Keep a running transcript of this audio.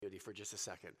for just a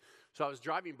second. So I was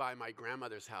driving by my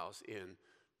grandmother's house in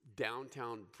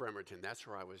downtown Bremerton. That's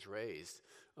where I was raised,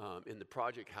 in the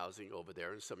project housing over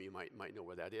there. And some of you might know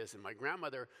where that is. And my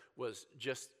grandmother was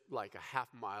just like a half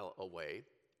mile away.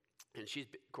 And she's,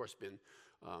 of course, been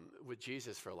with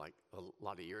Jesus for like a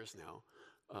lot of years now.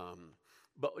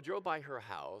 But we drove by her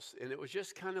house, and it was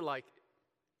just kind of like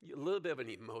a little bit of an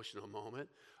emotional moment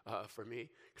for me.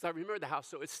 Because I remember the house,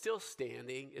 so it's still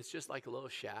standing. It's just like a little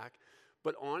shack.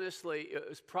 But honestly, it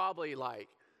was probably like,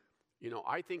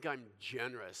 I think I'm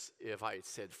generous if I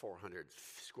said 400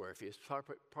 square feet. It's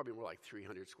probably more like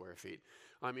 300 square feet.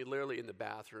 I mean, literally in the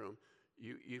bathroom,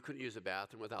 you couldn't use the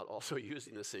bathroom without also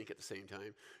using the sink at the same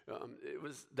time. It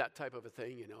was that type of a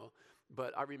thing,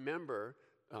 But I remember,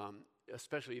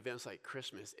 especially events like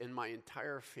Christmas, and my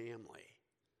entire family,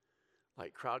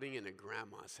 like crowding into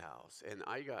grandma's house. And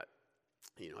I got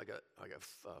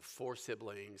 4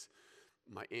 siblings,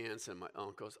 my aunts and my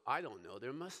uncles. I don't know.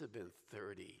 There must have been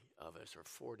 30 of us or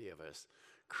 40 of us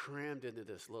crammed into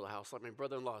this little house. Like my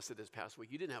brother-in-law said this past week,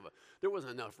 there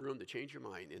wasn't enough room to change your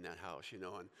mind in that house, and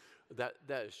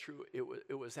that is true.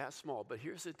 It was that small. But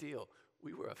here's the deal.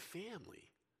 We were a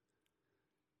family.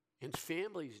 And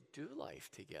families do life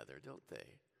together, don't they?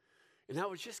 And I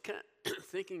was just kind of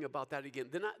thinking about that again.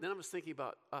 Then I was thinking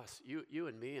about us, you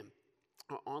and me, and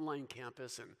our online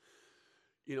campus,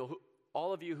 and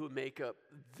all of you who make up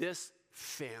this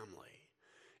family,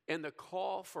 and the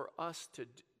call for us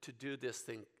to do this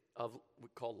thing we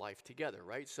call life together,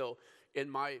 right? So in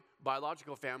my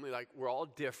biological family, like we're all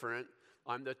different.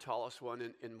 I'm the tallest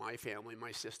one in my family.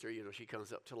 My sister, she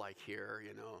comes up to like here,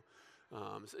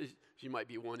 So she might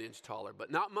be 1 inch taller,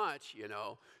 but not much,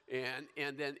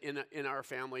 And then in our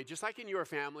family, just like in your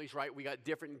families, right? We got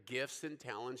different gifts and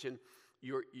talents, and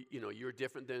you're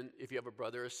different than if you have a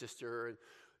brother or sister,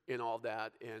 and all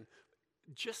that. And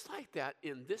just like that,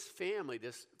 in this family,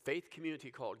 this faith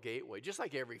community called Gateway, just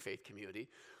like every faith community,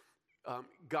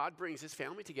 God brings his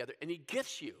family together, and he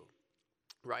gifts you,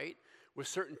 right, with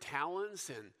certain talents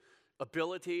and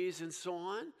abilities and so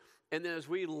on. And then as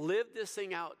we live this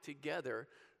thing out together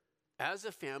as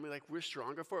a family, like we're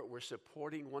stronger for it, we're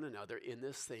supporting one another in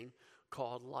this thing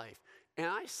called life. And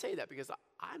I say that because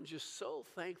I'm just so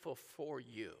thankful for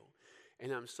you.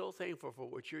 And I'm so thankful for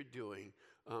what you're doing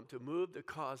to move the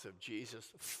cause of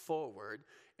Jesus forward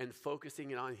and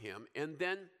focusing it on him. And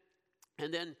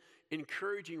then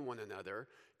encouraging one another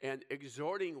and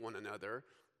exhorting one another.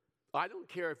 I don't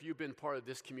care if you've been part of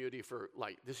this community for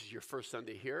this is your first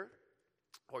Sunday here,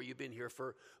 or you've been here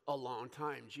for a long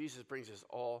time. Jesus brings us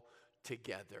all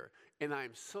together. And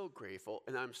I'm so grateful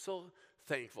and I'm so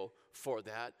thankful for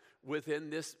that. Within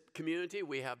this community,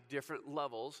 we have different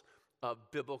levels of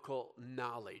biblical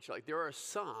knowledge. Like there are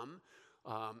some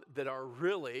that are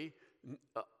really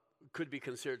could be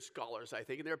considered scholars, I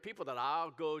think. And there are people that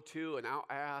I'll go to and I'll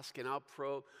ask and I'll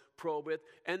probe with.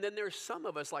 And then there's some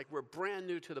of us, like we're brand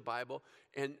new to the Bible,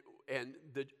 and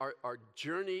our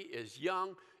journey is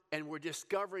young, and we're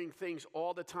discovering things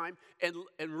all the time. And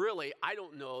really, I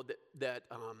don't know that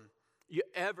you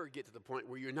ever get to the point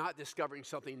where you're not discovering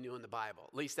something new in the Bible.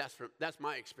 At least that's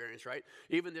my experience, right?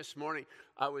 Even this morning,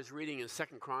 I was reading in 2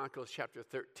 Chronicles chapter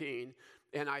 13,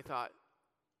 and I thought,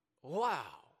 wow,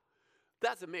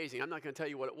 that's amazing. I'm not going to tell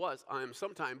you what it was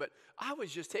sometime, but I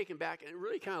was just taken back, and it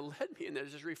really kind of led me in there,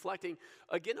 just reflecting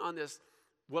again on this,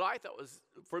 what I thought was,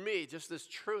 for me, just this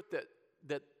truth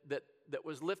that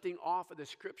was lifting off of the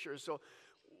scriptures. So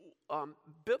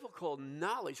biblical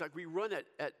knowledge, like we run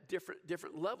at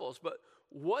different levels, but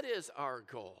what is our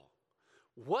goal?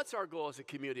 What's our goal as a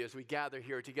community as we gather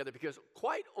here together? Because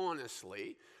quite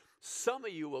honestly, some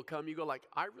of you will come, you go like,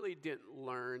 I really didn't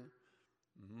learn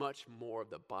much more of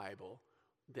the Bible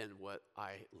than what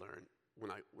I learned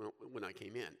when I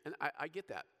came in. And I get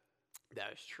that.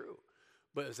 That is true.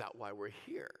 But is that why we're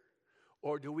here?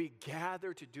 Or do we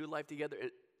gather to do life together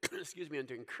and and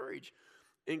to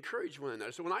encourage one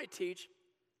another? So when I teach,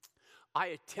 I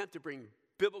attempt to bring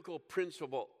biblical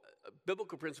principles,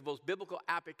 biblical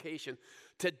application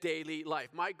to daily life.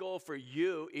 My goal for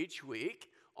you each week,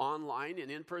 online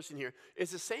and in person here,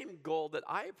 is the same goal that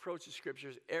I approach the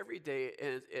scriptures every day,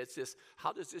 and it's this: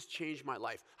 how does this change my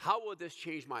life? How will this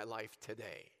change my life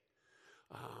today?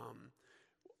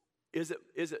 Is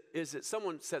it?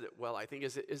 Someone said it well, I think.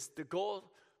 Is the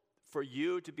goal for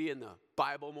you to be in the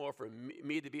Bible more, for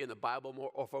me to be in the Bible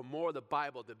more, or for more of the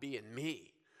Bible to be in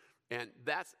me? And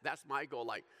that's my goal.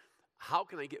 Like, how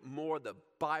can I get more of the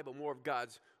Bible, more of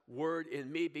God's word in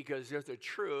me? Because there's a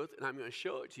truth, and I'm going to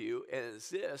show it to you, and it's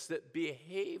this: that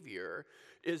behavior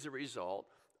is a result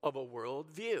of a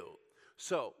worldview.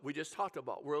 So we just talked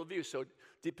about worldview. So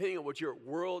depending on what your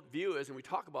worldview is, and we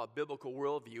talk about biblical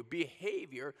worldview,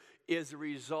 behavior is a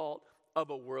result of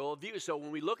a worldview. So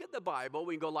when we look at the Bible,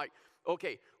 we can go like,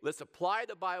 okay, let's apply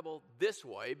the Bible this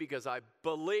way because I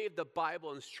believe the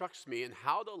Bible instructs me in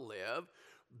how to live.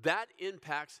 That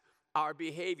impacts our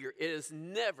behavior. It is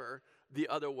never the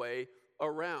other way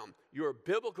around. Your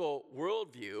biblical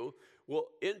worldview will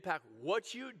impact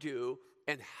what you do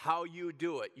and how you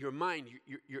do it, your mind,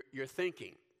 your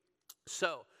thinking.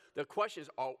 So the question is,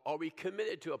 are we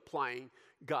committed to applying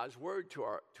God's word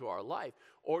to our life,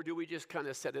 or do we just kind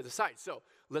of set it aside? So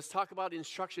let's talk about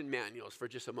instruction manuals for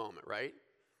just a moment, right?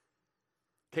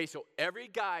 Okay, so every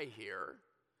guy here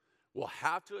will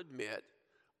have to admit,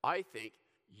 I think,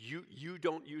 you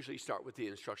don't usually start with the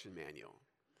instruction manual.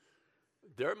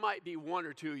 There might be one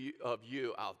or two of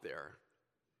you out there,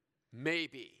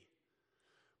 maybe.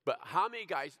 But how many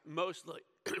guys, mostly,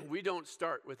 we don't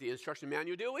start with the instruction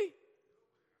manual, do we?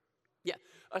 Yeah,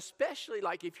 especially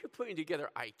like if you're putting together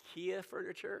IKEA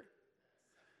furniture,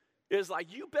 it's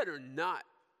like you better not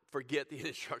forget the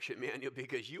instruction manual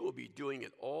because you will be doing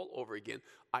it all over again.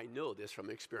 I know this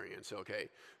from experience, okay?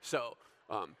 So,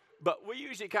 but we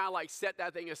usually kind of like set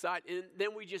that thing aside and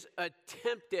then we just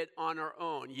attempt it on our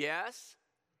own. Yes?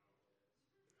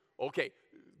 Okay,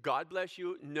 God bless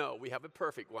you. No, we have a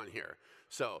perfect one here.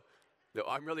 So, no,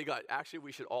 I'm really glad. Actually,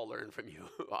 we should all learn from you.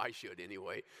 I should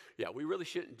anyway. Yeah, we really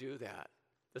shouldn't do that.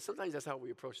 But sometimes that's how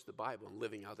we approach the Bible and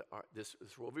living out this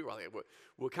world.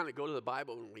 We'll kind of go to the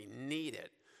Bible when we need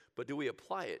it, but do we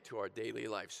apply it to our daily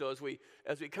life? So as we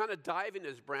kind of dive into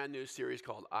this brand new series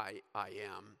called I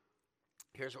Am,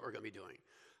 here's what we're going to be doing.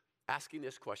 Asking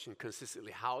this question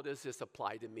consistently. How does this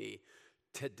apply to me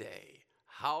today?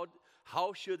 How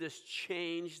should this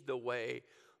change the way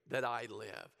that I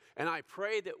live? And I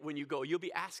pray that when you go, you'll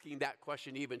be asking that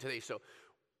question even today. So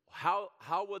how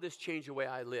will this change the way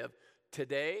I live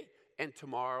today and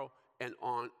tomorrow and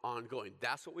ongoing?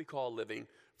 That's what we call living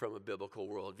from a biblical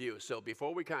worldview. So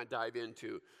before we kind of dive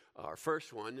into our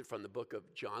first one from the book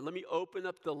of John, let me open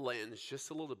up the lens just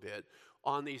a little bit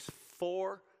on these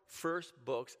 4 first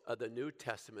books of the New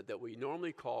Testament that we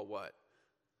normally call what?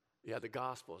 Yeah, the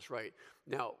Gospels, right.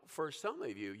 Now, for some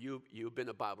of you, you've been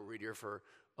a Bible reader for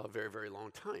a very, very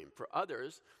long time. For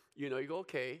others, you go,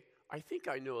 okay, I think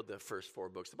I know the first 4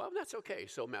 books of the Bible. That's okay.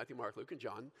 So Matthew, Mark, Luke, and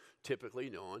John, typically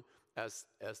known as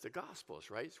the Gospels,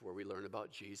 right? It's where we learn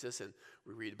about Jesus and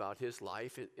we read about his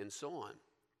life and so on.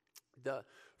 The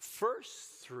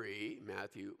first 3,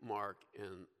 Matthew, Mark,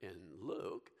 and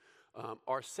Luke,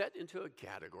 are set into a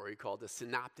category called the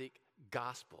Synoptic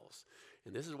Gospels.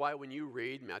 And this is why when you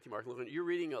read Matthew, Mark, Luke, you're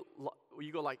reading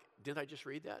you go like, didn't I just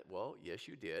read that? Well, yes,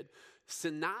 you did.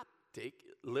 Synoptic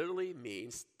literally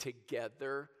means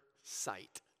together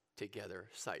sight. Together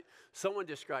sight. Someone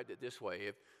described it this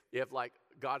way. If like,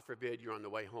 God forbid, you're on the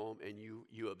way home and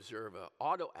you observe an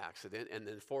auto accident and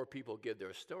then 4 people give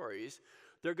their stories,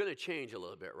 they're going to change a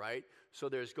little bit, right? So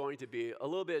there's going to be a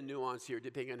little bit of nuance here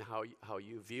depending on how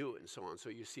you view it and so on. So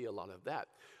you see a lot of that.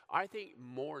 I think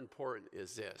more important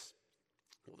is this.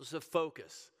 What was the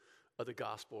focus of the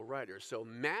gospel writers? So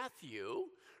Matthew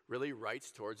really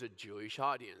writes towards a Jewish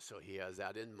audience. So he has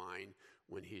that in mind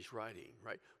when he's writing,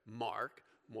 right? Mark,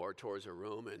 more towards a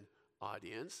Roman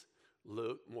audience.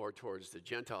 Luke, more towards the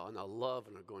Gentile. And I love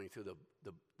when I'm going through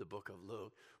the book of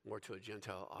Luke, more to a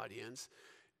Gentile audience.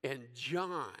 And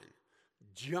John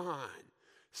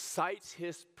cites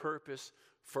his purpose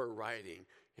for writing.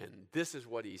 And this is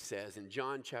what he says in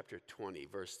John chapter 20,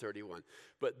 verse 31.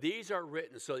 But these are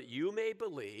written so that you may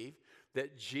believe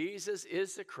that Jesus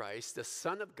is the Christ, the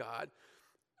Son of God,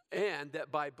 and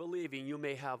that by believing you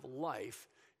may have life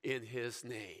in his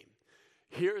name.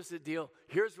 Here's the deal.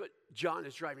 Here's what John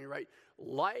is driving, right?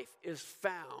 Life is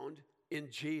found in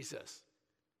Jesus.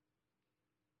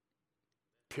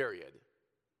 Period.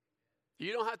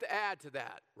 You don't have to add to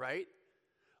that, right?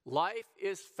 Life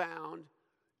is found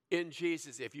in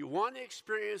Jesus. If you want to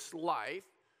experience life,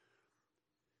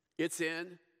 it's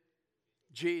in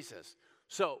Jesus.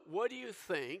 So what do you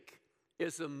think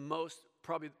is the most,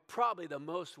 probably the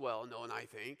most well-known, I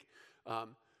think,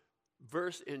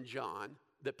 verse in John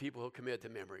that people who commit to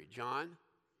memory? John,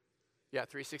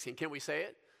 3:16. Can we say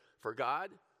it? For God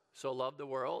so loved the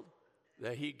world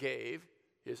that he gave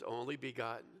his only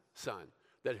begotten Son,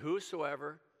 that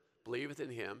whosoever believeth in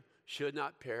him should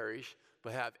not perish,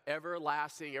 but have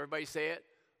everlasting, everybody say it,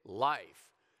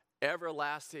 life.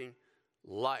 Everlasting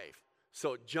life.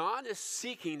 So John is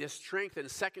seeking to strengthen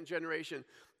second-generation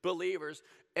believers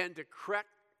and to correct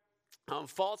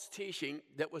false teaching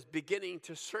that was beginning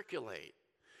to circulate.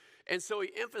 And so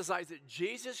he emphasized that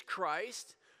Jesus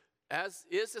Christ as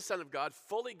is the Son of God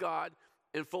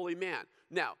and fully man.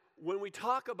 Now, when we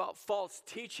talk about false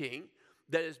teaching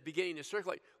that is beginning to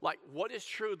circulate, like what is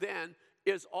true then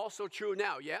is also true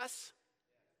now, yes?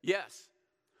 Yes.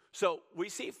 So we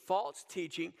see false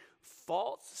teaching,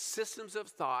 false systems of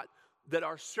thought that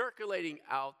are circulating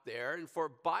out there. And for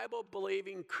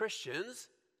Bible-believing Christians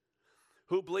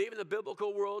who believe in the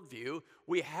biblical worldview,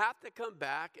 we have to come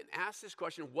back and ask this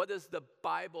question, what does the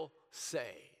Bible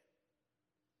say?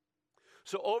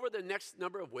 So over the next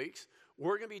number of weeks,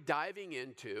 we're going to be diving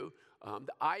into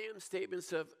the I am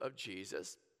statements of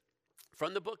Jesus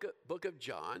from the book of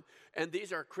John. And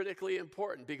these are critically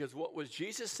important because what was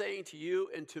Jesus saying to you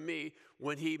and to me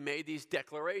when he made these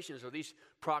declarations or these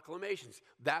proclamations?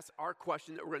 That's our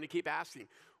question that we're going to keep asking.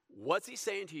 What's he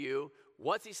saying to you?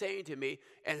 What's he saying to me?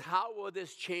 And how will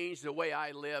this change the way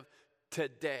I live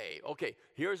today? Okay,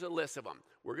 here's a list of them.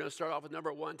 We're going to start off with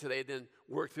number 1 today, then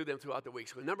work through them throughout the week.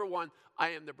 So number 1, I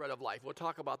am the bread of life. We'll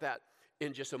talk about that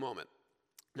in just a moment.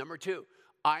 Number 2,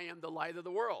 I am the light of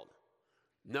the world.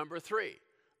 Number 3,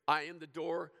 I am the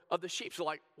door of the sheep. So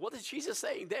like, what is Jesus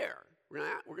saying there? We're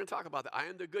going to talk about that. I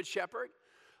am the good shepherd.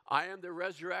 I am the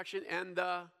resurrection and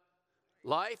the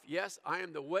life. Yes, I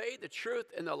am the way, the truth,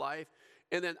 and the life.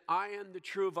 And then I am the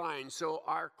true vine. So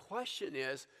our question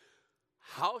is,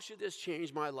 how should this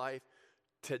change my life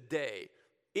today?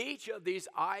 Each of these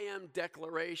I am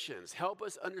declarations help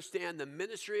us understand the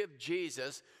ministry of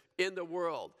Jesus in the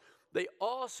world. They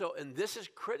also, and this is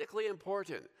critically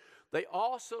important, they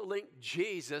also link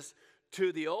Jesus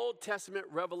to the Old Testament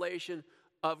revelation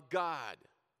of God.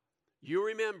 You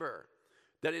remember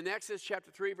that in Exodus chapter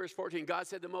 3, verse 14, God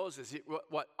said to Moses,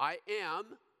 what I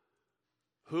am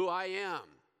who I am.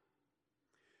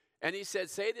 And he said,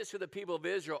 say this to the people of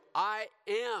Israel, I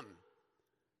am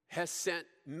has sent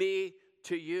me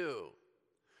to you.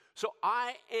 So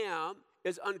I am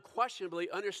is unquestionably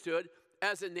understood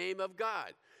as the name of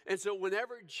God. And so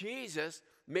whenever Jesus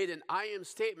made an I am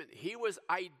statement, he was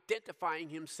identifying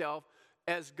himself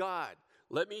as God.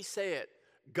 Let me say it.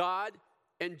 God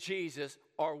and Jesus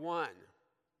are one.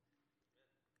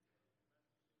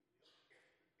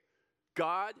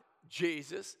 God,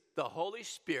 Jesus, the Holy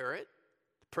Spirit,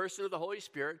 the person of the Holy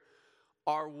Spirit,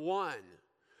 are one.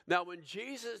 Now, when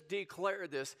Jesus declared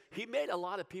this, he made a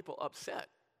lot of people upset.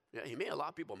 Yeah, he made a lot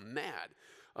of people mad.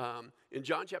 In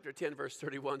John chapter 10, verse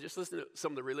 31, just listen to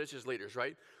some of the religious leaders,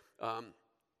 right?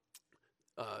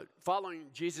 Following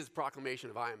Jesus' proclamation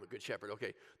of I am a good shepherd.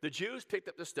 Okay, the Jews picked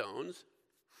up stones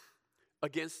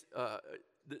again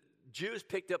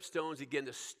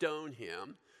to stone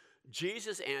him.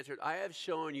 Jesus answered, I have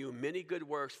shown you many good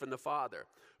works from the Father.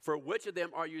 For which of them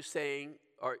are you saying,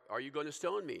 are you going to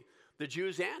stone me? The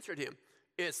Jews answered him,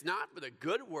 it's not for the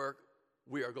good work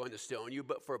we are going to stone you,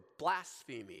 but for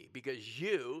blasphemy, because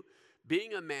you,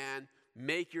 being a man,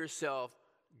 make yourself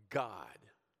God.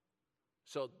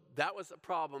 So that was a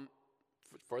problem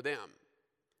for them.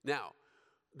 Now,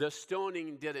 the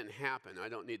stoning didn't happen. I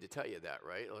don't need to tell you that,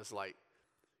 right? It was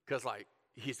because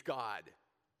he's God.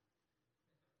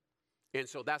 And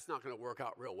so that's not going to work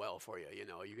out real well for you. You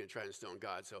know, you're going to try and stone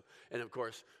God. So, and of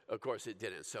course it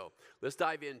didn't. So let's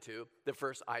dive into the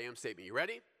first I am statement. You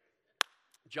ready?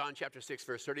 John chapter 6,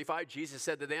 verse 35. Jesus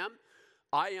said to them,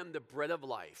 I am the bread of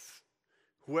life.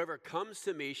 Whoever comes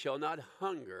to me shall not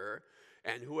hunger,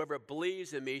 and whoever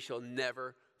believes in me shall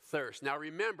never thirst. Now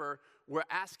remember, we're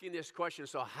asking this question.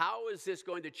 So how is this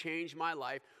going to change my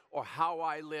life or how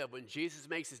I live? When Jesus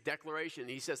makes his declaration,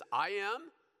 he says, I am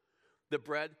the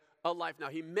bread of life. Now,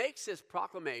 he makes this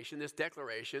proclamation, this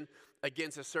declaration,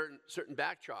 against a certain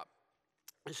backdrop.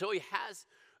 And so he has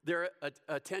their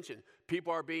attention.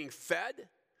 People are being fed,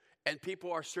 and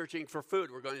people are searching for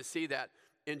food. We're going to see that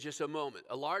in just a moment.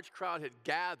 A large crowd had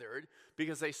gathered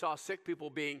because they saw sick people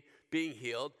being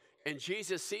healed, and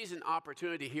Jesus sees an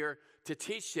opportunity here to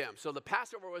teach them. So the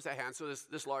Passover was at hand, so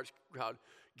this large crowd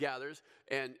gathers.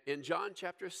 And in John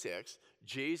chapter 6,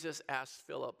 Jesus asks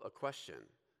Philip a question.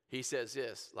 He says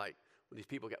this, like, when these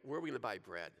people where are we going to buy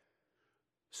bread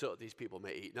so these people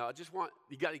may eat? Now,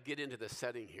 you got to get into the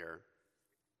setting here.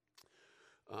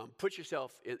 Put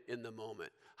yourself in the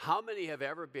moment. How many have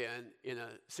ever been in a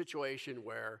situation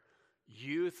where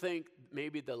you think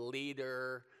maybe the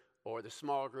leader or the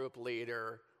small group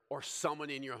leader or someone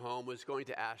in your home was going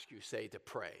to ask you, say, to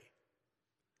pray?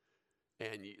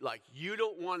 And you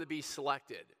don't want to be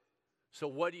selected. So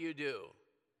what do?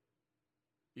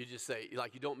 You just say,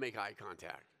 you don't make eye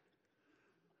contact.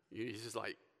 You just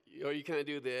you kind of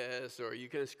do this, or you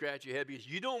kind of scratch your head because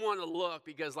you don't want to look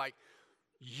because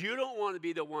you don't want to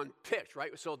be the one picked,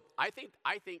 right? So I think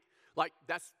Like,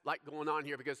 that's like going on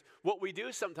here, because what we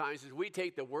do sometimes is we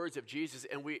take the words of Jesus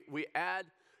and we add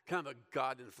kind of a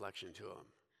God inflection to them.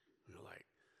 You know, like,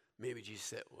 maybe Jesus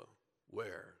said, well,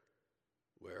 where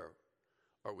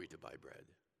are we to buy bread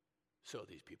so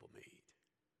these people may eat?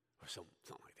 Or something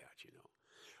like that, you know.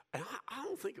 And I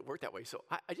don't think it worked that way. So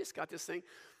I just got this thing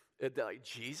that like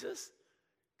Jesus,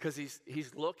 because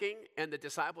he's looking, and the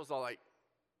disciples are like,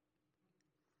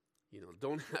 you know,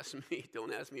 don't ask me.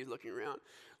 He's looking around.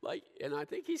 Like, and I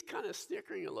think he's kind of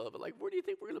snickering a little bit. Like, where do you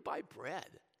think we're going to buy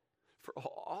bread for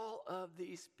all of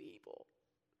these people,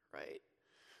 right?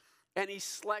 And he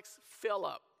selects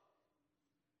Philip.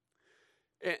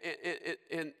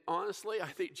 And honestly, I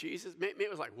think Jesus, maybe it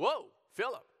was like, whoa,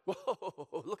 Philip, whoa,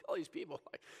 look at all these people.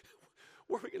 Like,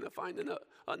 where are we going to find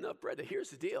enough bread? Here's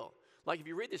the deal. Like, if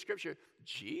you read the scripture,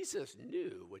 Jesus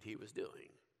knew what he was doing.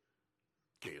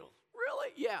 Gil,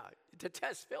 really? Yeah, to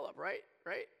test Philip,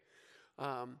 right?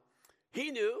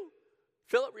 He knew.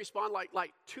 Philip responded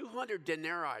like 200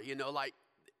 denarii, you know, like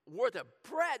worth of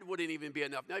bread wouldn't even be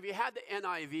enough. Now, if you had the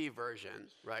NIV version,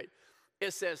 right,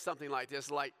 it says something like this,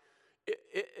 like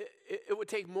it would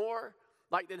take more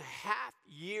like than half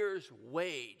year's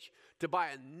wage to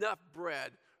buy enough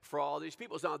bread for all these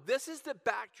people. So now this is the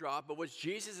backdrop of which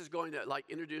Jesus is going to like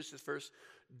introduce his first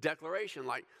declaration.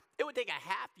 Like, it would take a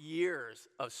half year's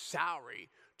of salary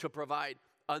to provide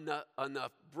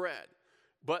enough bread.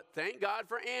 But thank God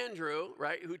for Andrew,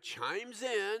 right, who chimes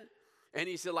in, and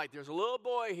he said, like, there's a little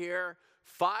boy here,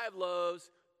 5 loaves,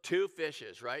 2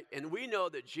 fishes, right? And we know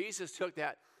that Jesus took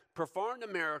that, performed a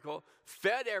miracle,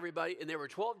 fed everybody, and there were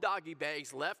 12 doggy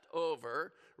bags left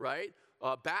over, right,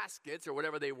 baskets or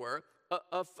whatever they were,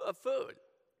 of food.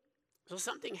 So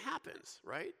something happens,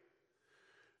 right?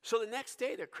 So the next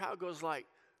day, the crowd goes like,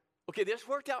 okay, this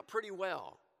worked out pretty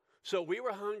well. So we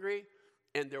were hungry,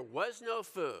 and there was no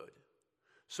food.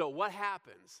 So what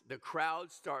happens? The crowd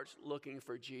starts looking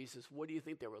for Jesus. What do you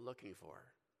think they were looking for?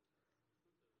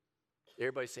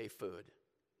 Everybody say food,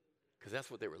 because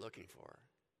that's what they were looking for.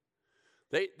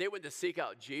 They went to seek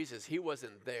out Jesus. He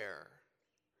wasn't there.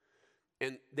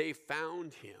 And they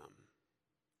found him.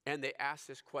 And they asked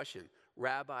this question,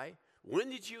 Rabbi, when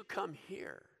did you come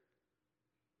here?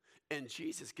 And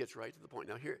Jesus gets right to the point.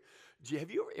 Now here,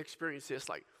 have you ever experienced this?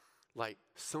 Like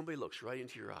somebody looks right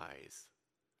into your eyes.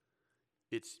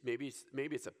 Maybe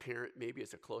it's a parent, maybe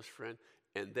it's a close friend,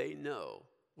 and they know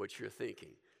what you're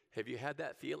thinking. Have you had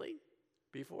that feeling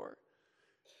before?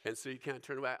 And so you kind of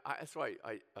turn away. That's why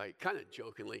I kind of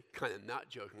jokingly, kind of not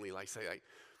jokingly, like say, like,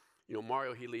 you know,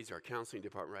 Mario, he leads our counseling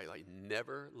department, right? Like,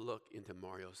 never look into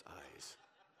Mario's eyes.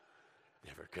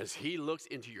 Never, because he looks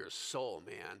into your soul,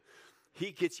 man.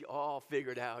 He gets you all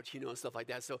figured out, you know, and stuff like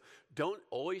that. So don't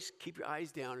always keep your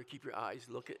eyes down or keep your eyes,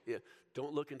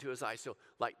 don't look into his eyes. So,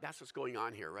 like, that's what's going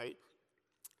on here, right?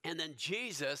 And then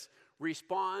Jesus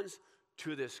responds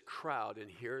to this crowd,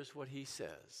 and here's what he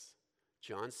says.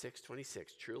 John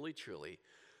 6:26, truly, truly,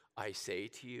 I say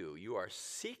to you, you are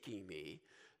seeking me,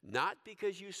 not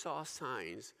because you saw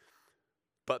signs,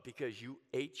 but because you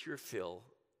ate your fill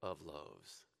of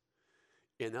loaves.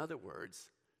 In other words,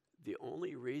 the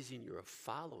only reason you're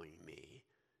following me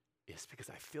is because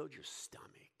I filled your stomach.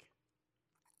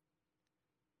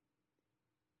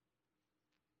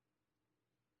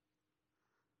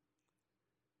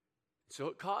 So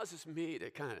it causes me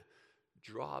to kind of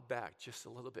draw back just a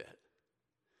little bit.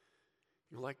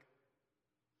 You're like,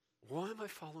 why am I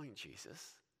following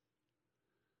Jesus?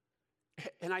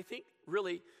 And I think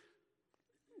really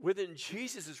within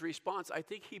Jesus' response, I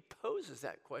think he poses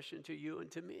that question to you and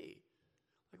to me.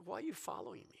 Like, why are you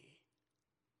following me?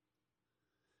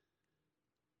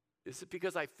 Is it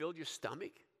because I filled your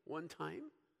stomach one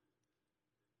time?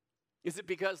 Is it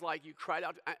because, like, you cried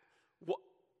out,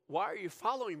 why are you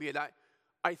following me? And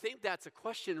I think that's a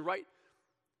question right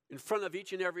in front of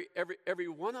each and every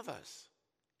one of us.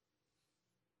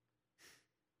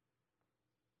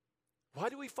 Why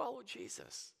do we follow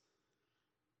Jesus?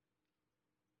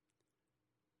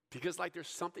 Because, like, there's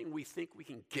something we think we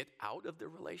can get out of the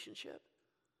relationship?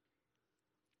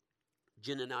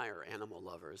 Jen and I are animal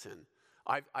lovers, and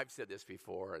I've said this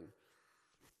before, and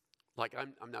like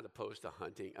I'm not opposed to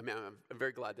hunting. I mean, I'm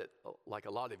very glad that like a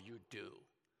lot of you do,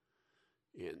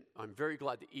 and I'm very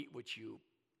glad to eat what you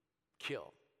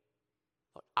kill.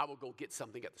 Like, I will go get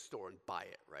something at the store and buy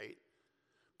it, right?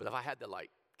 But if I had to like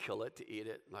kill it to eat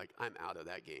it, like I'm out of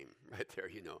that game right there,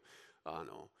 you know.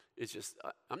 No, it's just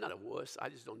I'm not a wuss. I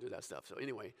just don't do that stuff. So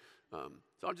anyway,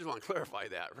 so I just want to clarify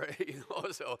that, right? You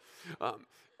know,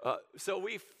 so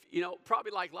we, you know,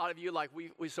 probably like a lot of you, like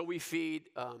we feed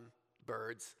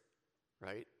birds,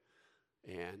 right?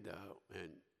 And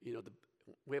you know,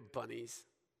 we have bunnies,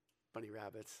 bunny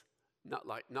rabbits, not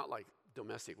like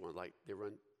domestic ones, like they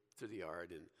run through the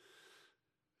yard, and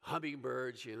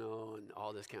hummingbirds, and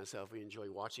all this kind of stuff. We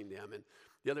enjoy watching them. And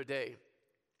the other day,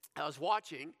 I was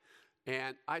watching,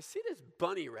 and I see this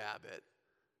bunny rabbit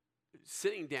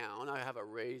sitting down. I have a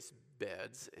raised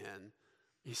beds, and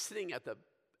he's sitting at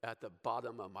the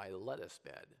bottom of my lettuce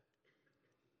bed.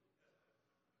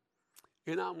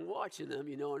 And I'm watching them,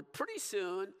 and pretty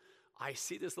soon I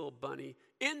see this little bunny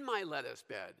in my lettuce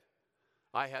bed.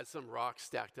 I had some rocks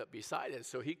stacked up beside it,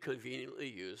 so he conveniently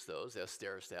used those as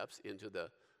stair steps into the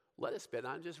lettuce bed.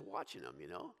 I'm just watching him,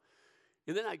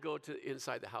 And then I go to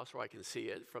inside the house where I can see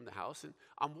it from the house, and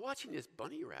I'm watching this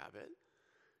bunny rabbit.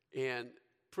 And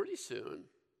pretty soon,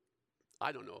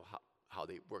 I don't know how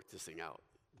they work this thing out,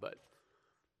 but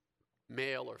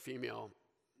male or female,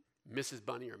 Mrs.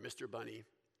 Bunny or Mr. Bunny,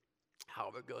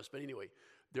 however it goes. But anyway,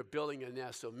 they're building a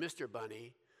nest. So Mr.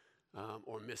 Bunny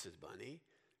or Mrs. Bunny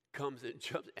comes and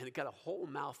jumps, and it got a whole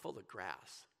mouthful of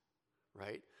grass,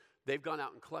 right? They've gone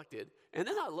out and collected. And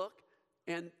then I look,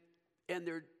 and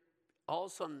they're all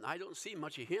of a sudden, I don't see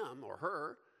much of him or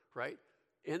her, right?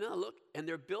 And then I look, and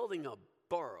they're building a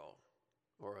burrow,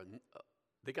 or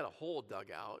they got a hole dug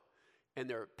out, and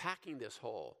they're packing this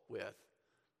hole with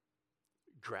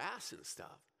grass and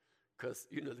stuff, because,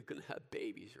 they're going to have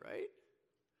babies, right?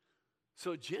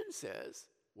 So Jen says,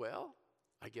 well,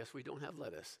 I guess we don't have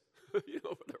lettuce, for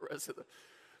the rest of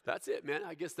that's it, man.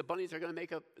 I guess the bunnies are going to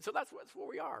make up. So that's where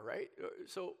we are, right?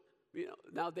 So,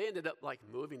 now they ended up like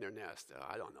moving their nest.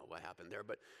 I don't know what happened there.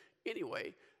 But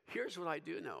anyway, here's what I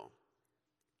do know.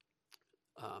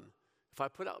 If I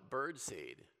put out bird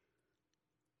seed,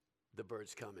 the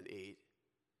birds come and eat,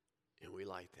 and we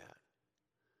like that.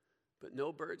 But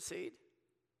no bird seed,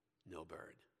 no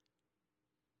bird.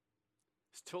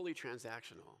 It's totally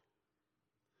transactional.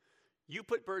 You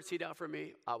put bird seed out for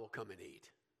me, I will come and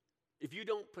eat. If you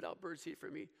don't put out bird seed for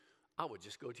me, I would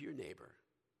just go to your neighbor.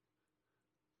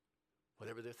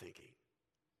 Whatever they're thinking.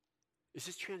 It's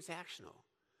just transactional.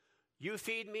 You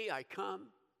feed me, I come.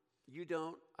 You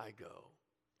don't, I go.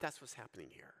 That's what's happening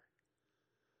here.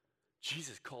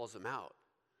 Jesus calls them out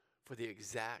for the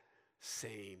exact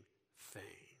same thing.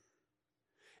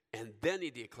 And then he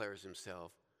declares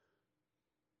himself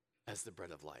as the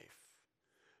bread of life.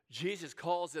 Jesus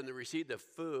calls them to receive the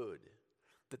food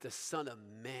that the Son of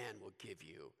Man will give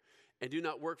you. And do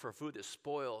not work for food that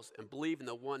spoils, and believe in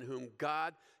the one whom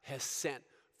God has sent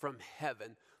from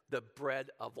heaven, the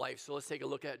bread of life. So let's take a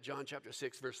look at John chapter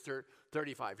 6, verse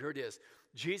 35. Here it is.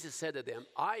 Jesus said to them,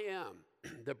 I am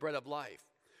the bread of life.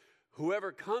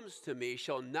 Whoever comes to me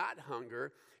shall not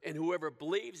hunger, and whoever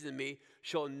believes in me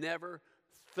shall never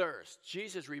thirst.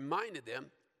 Jesus reminded them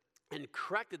and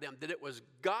corrected them that it was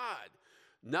God,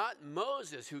 not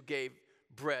Moses, who gave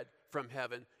bread from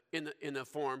heaven in the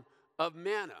form of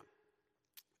manna.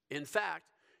 In fact,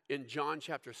 in John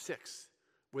chapter 6,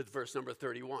 with verse number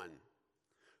 31,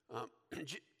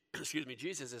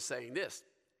 Jesus is saying this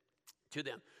to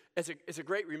them. It's a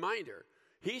great reminder.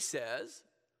 He says,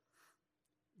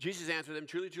 Jesus answered them,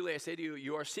 truly, truly, I say to you,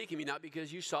 you are seeking me not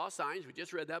because you saw signs, we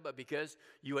just read that, but because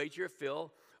you ate your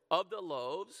fill of the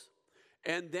loaves.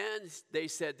 And then they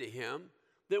said to him,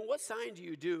 then what sign do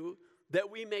you do that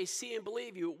we may see and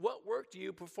believe you? What work do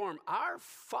you perform? Our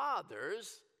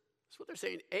fathers, that's what they're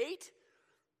saying, ate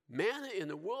manna in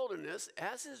the wilderness,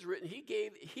 as is written, he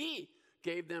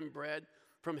gave them bread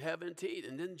from heaven to eat.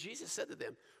 And then Jesus said to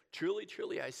them, truly,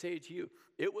 truly, I say to you,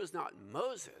 it was not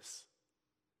Moses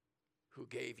who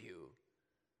gave you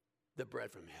the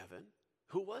bread from heaven.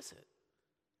 Who was it?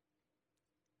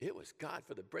 It was God.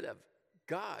 For the bread of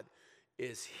God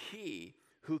is he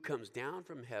who comes down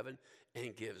from heaven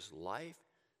and gives life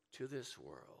to this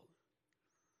world.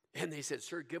 And they said,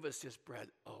 sir, give us this bread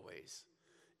always.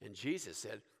 And Jesus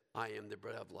said, I am the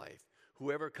bread of life.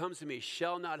 Whoever comes to me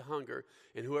shall not hunger,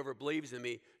 and whoever believes in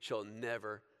me shall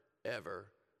never, ever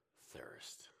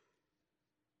thirst.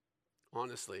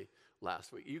 Honestly,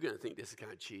 last week, you're going to think this is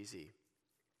kind of cheesy.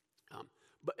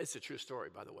 But it's a true story,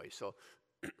 by the way. So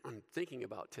I'm thinking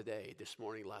about today, this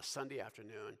morning, last Sunday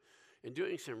afternoon, and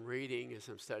doing some reading and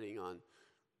some studying on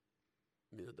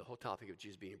the whole topic of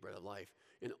Jesus being bread of life.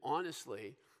 And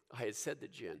honestly, I had said to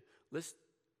Jen, let's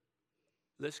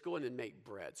go in and make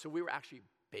bread. So we were actually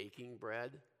baking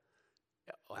bread.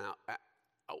 And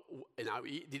I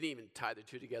didn't even tie the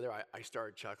two together. I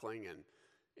started chuckling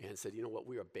and said, you know what,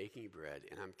 we are baking bread.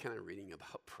 And I'm kind of reading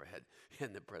about bread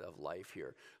and the bread of life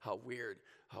here. How weird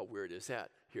is that?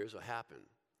 Here's what happened.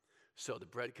 So the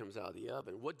bread comes out of the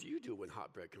oven. What do you do when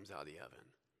hot bread comes out of the oven?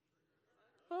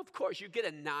 Well, of course, you get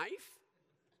a knife,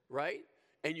 right?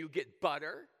 And you get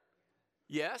butter.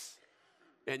 Yes,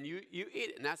 and you eat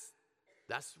it, and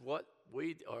that's what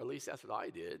or at least that's what I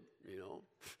did,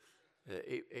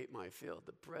 ate my fill,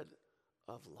 the bread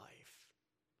of life.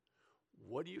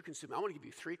 What do you consume? I want to give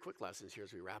you 3 quick lessons here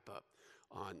as we wrap up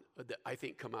on that I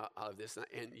think come out of this,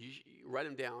 and you write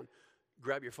them down,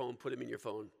 grab your phone, put them in your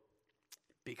phone,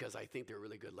 because I think they're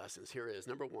really good lessons. Here it is.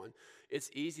 Number 1, it's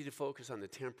easy to focus on the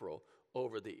temporal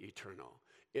over the eternal.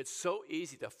 It's so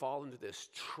easy to fall into this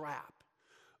trap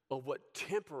of what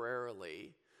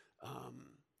temporarily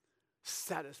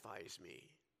satisfies me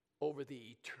over the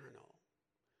eternal.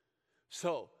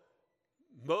 So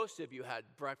most of you had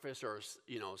breakfast, or it's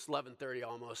 11:30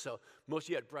 almost, so most of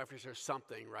you had breakfast or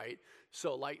something, right?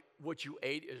 So like what you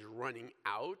ate is running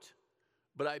out.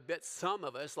 But I bet some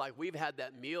of us, like we've had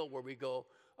that meal where we go,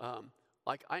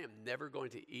 like I am never going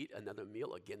to eat another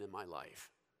meal again in my life,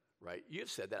 right?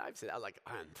 You've said that, I've said that, like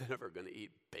I'm never going to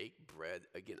eat baked bread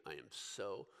again. I am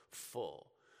so full,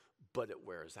 but it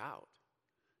wears out.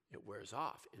 It wears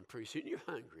off, and pretty soon you're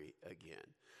hungry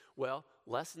again. Well,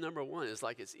 lesson number 1 is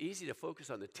like it's easy to focus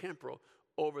on the temporal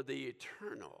over the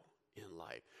eternal in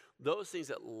life. Those things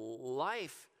that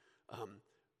life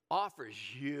offers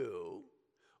you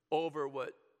over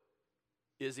what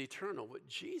is eternal, what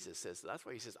Jesus says. So that's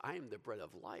why he says, I am the bread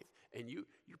of life. And you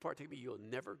partake of me, you'll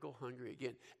never go hungry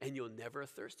again, and you'll never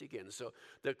thirst again. So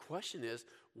the question is,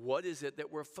 what is it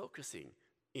that we're focusing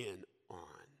in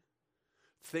on?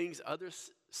 Things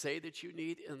others say that you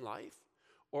need in life?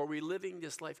 Or are we living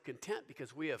this life content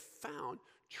because we have found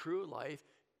true life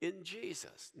in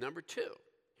Jesus? Number 2,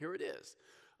 here it is.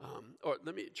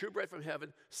 True bread from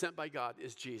heaven sent by God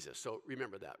is Jesus. So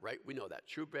remember that, right? We know that.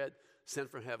 True bread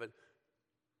sent from heaven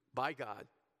by God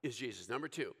is Jesus. Number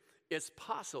 2, it's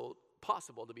possible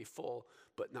to be full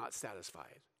but not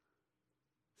satisfied.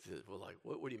 Well, like,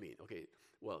 what do you mean? Okay,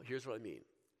 well, here's what I mean.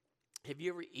 Have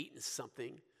you ever eaten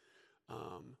something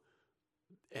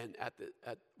and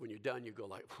when you're done, you go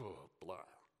like, oh, blah.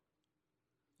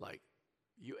 Like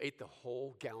you ate the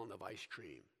whole gallon of ice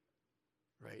cream,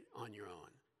 right, on your own,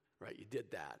 right? You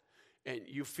did that. And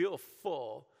you feel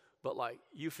full, but like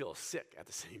you feel sick at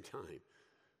the same time,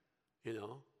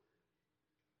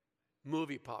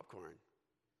 Movie popcorn.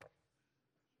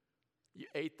 You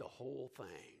ate the whole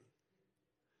thing,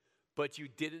 but you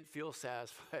didn't feel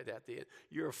satisfied at the end.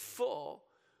 You're full,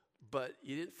 but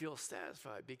you didn't feel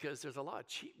satisfied because there's a lot of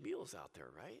cheap meals out there,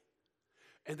 right?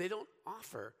 And they don't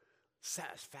offer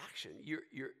satisfaction.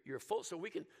 You're full, so we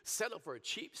can settle for a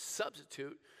cheap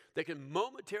substitute that can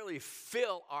momentarily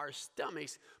fill our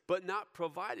stomachs, but not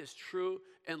provide us true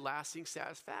and lasting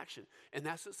satisfaction. And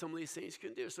that's what some of these things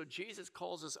can do. So Jesus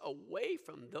calls us away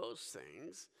from those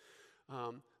things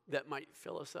that might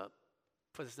fill us up,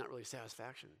 but it's not really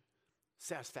satisfaction.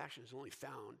 Satisfaction is only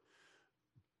found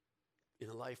in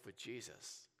a life with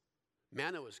Jesus.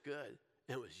 Manna was good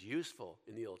and it was useful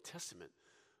in the Old Testament,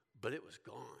 but it was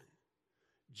gone.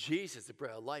 Jesus, the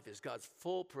bread of life, is God's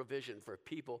full provision for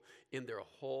people in their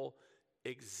whole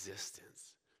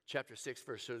existence. Chapter 6,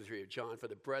 verse 33 of John, for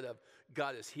the bread of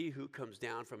God is he who comes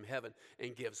down from heaven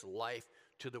and gives life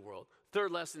to the world.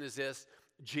 Third lesson is this: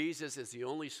 Jesus is the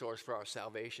only source for our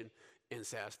salvation and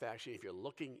satisfaction. If you're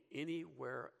looking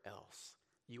anywhere else,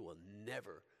 you will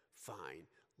never find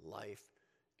life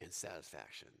and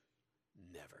satisfaction.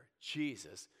 Never.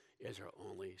 Jesus is our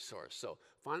only source. So,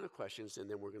 final questions, and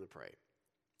then we're going to pray.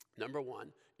 Number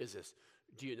 1 is this: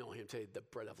 do you know him today, the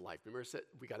bread of life? Remember,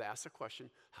 we got to ask the question,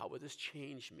 how would this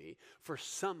change me? For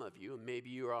some of you, maybe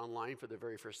you are online for the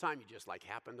very first time. You just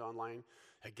happened online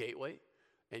at Gateway,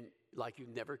 and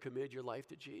you've never committed your life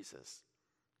to Jesus.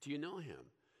 Do you know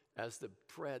him as the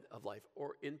bread of life?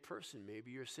 Or in person,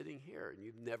 maybe you're sitting here and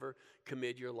you've never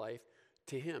committed your life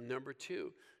to him. Number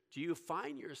 2, do you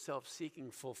find yourself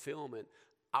seeking fulfillment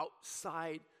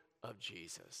outside of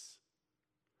Jesus?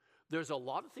 There's a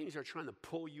lot of things that are trying to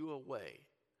pull you away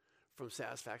from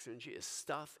satisfaction in Jesus,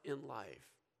 stuff in life.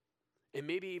 And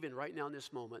maybe even right now in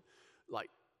this moment,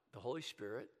 the Holy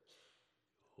Spirit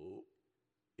who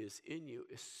is in you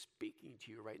is speaking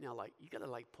to you right now. You got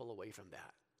to pull away from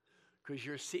that, because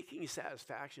you're seeking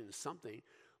satisfaction in something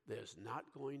that is not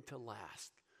going to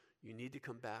last. You need to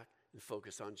come back and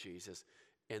focus on Jesus.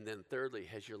 And then thirdly,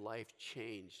 has your life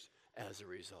changed as a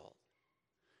result?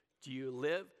 Do you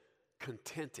live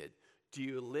contented? Do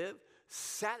you live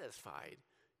satisfied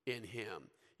in him?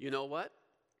 You know what?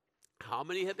 How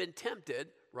many have been tempted,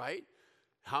 right?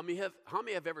 How many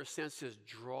have ever sensed this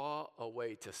draw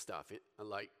away to stuff?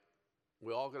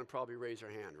 We're all going to probably raise our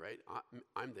hand, right?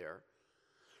 I'm there.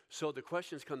 So the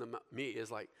questions come to me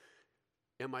is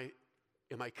am I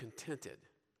contented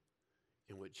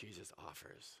in what Jesus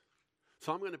offers?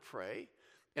 So I'm going to pray,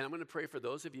 And I'm going to pray for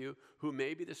those of you who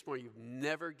maybe this morning you've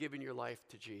never given your life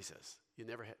to Jesus. You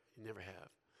never have.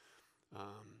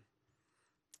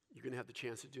 You're going to have the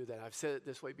chance to do that. I've said it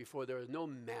this way before. There are no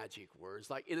magic words,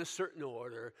 like in a certain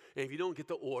order. And if you don't get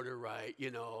the order right,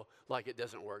 like it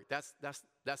doesn't work. That's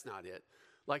not it.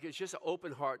 Like it's just an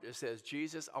open heart that says,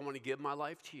 Jesus, I want to give my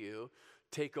life to you.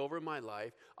 Take over my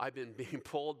life. I've been being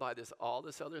pulled by all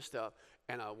this other stuff,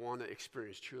 and I want to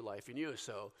experience true life in you.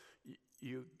 So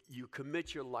you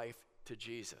commit your life to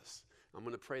Jesus. I'm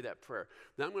going to pray that prayer.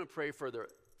 Then I'm going to pray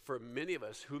for many of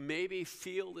us who maybe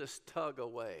feel this tug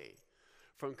away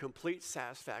from complete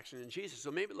satisfaction in Jesus.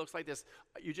 So maybe it looks like this.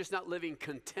 You're just not living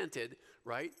contented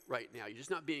right now. You're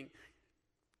just not being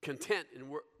content in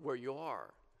where you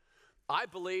are. I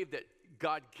believe that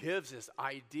God gives us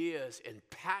ideas and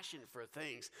passion for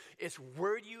things. It's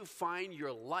where do you find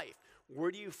your life?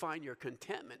 Where do you find your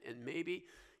contentment? And maybe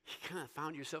you kind of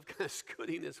found yourself kind of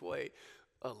scooting this way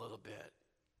a little bit.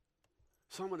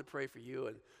 So I'm going to pray for you,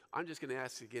 and I'm just going to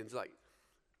ask again, it's like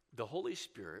the Holy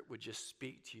Spirit would just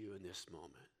speak to you in this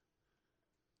moment.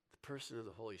 The person of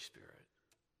the Holy Spirit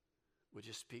would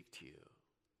just speak to you.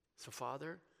 So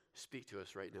Father, speak to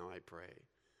us right now, I pray.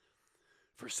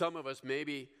 For some of us,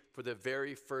 maybe for the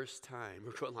very first time,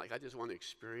 we're going like, I just want to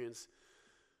experience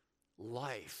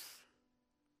life.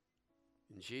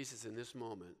 And Jesus, in this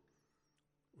moment,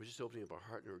 we're just opening up our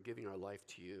heart and we're giving our life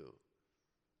to you.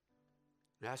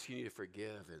 I'm asking you to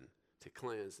forgive and to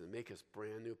cleanse and make us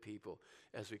brand new people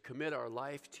as we commit our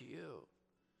life to you.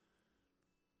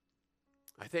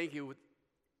 I thank you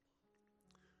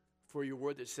for your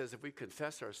word that says if we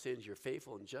confess our sins, you're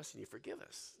faithful and just and you forgive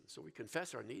us. And so we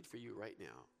confess our need for you right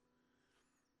now.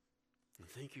 And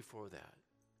thank you for that.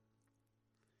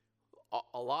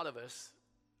 A lot of us,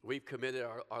 we've committed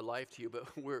our life to you, but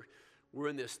we're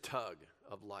in this tug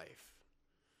of life.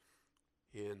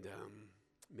 And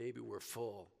maybe we're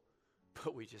full,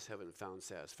 but we just haven't found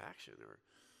satisfaction. Or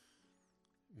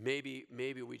maybe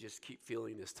we just keep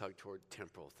feeling this tug toward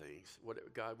temporal things.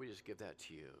 God, we just give that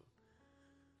to you.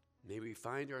 May we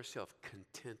find ourselves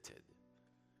contented,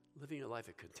 living a life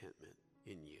of contentment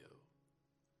in you,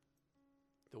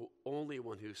 the only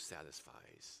one who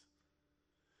satisfies.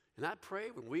 And I pray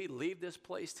when we leave this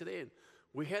place today and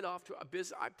we head off to our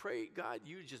business, I pray, God,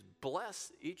 you just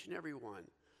bless each and every one.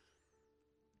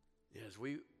 As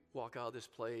we walk out of this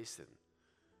place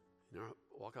and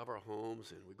walk out of our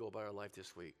homes and we go about our life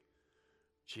this week,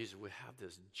 Jesus, we have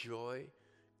this joy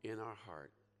in our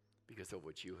heart because of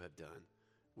what you have done.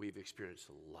 We've experienced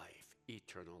life,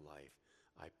 eternal life.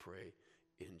 I pray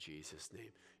in Jesus'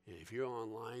 name. And if you're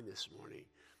online this morning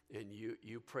and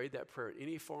you prayed that prayer in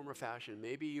any form or fashion,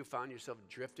 maybe you found yourself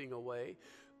drifting away,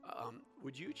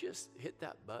 would you just hit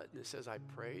that button that says, I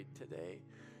prayed today?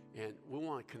 And we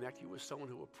want to connect you with someone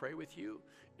who will pray with you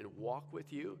and walk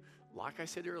with you. Like I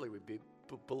said earlier, we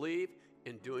believe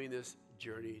in doing this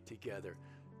journey together.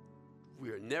 We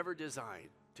are never designed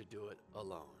to do it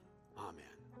alone. Amen.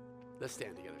 Let's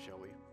stand together, shall we?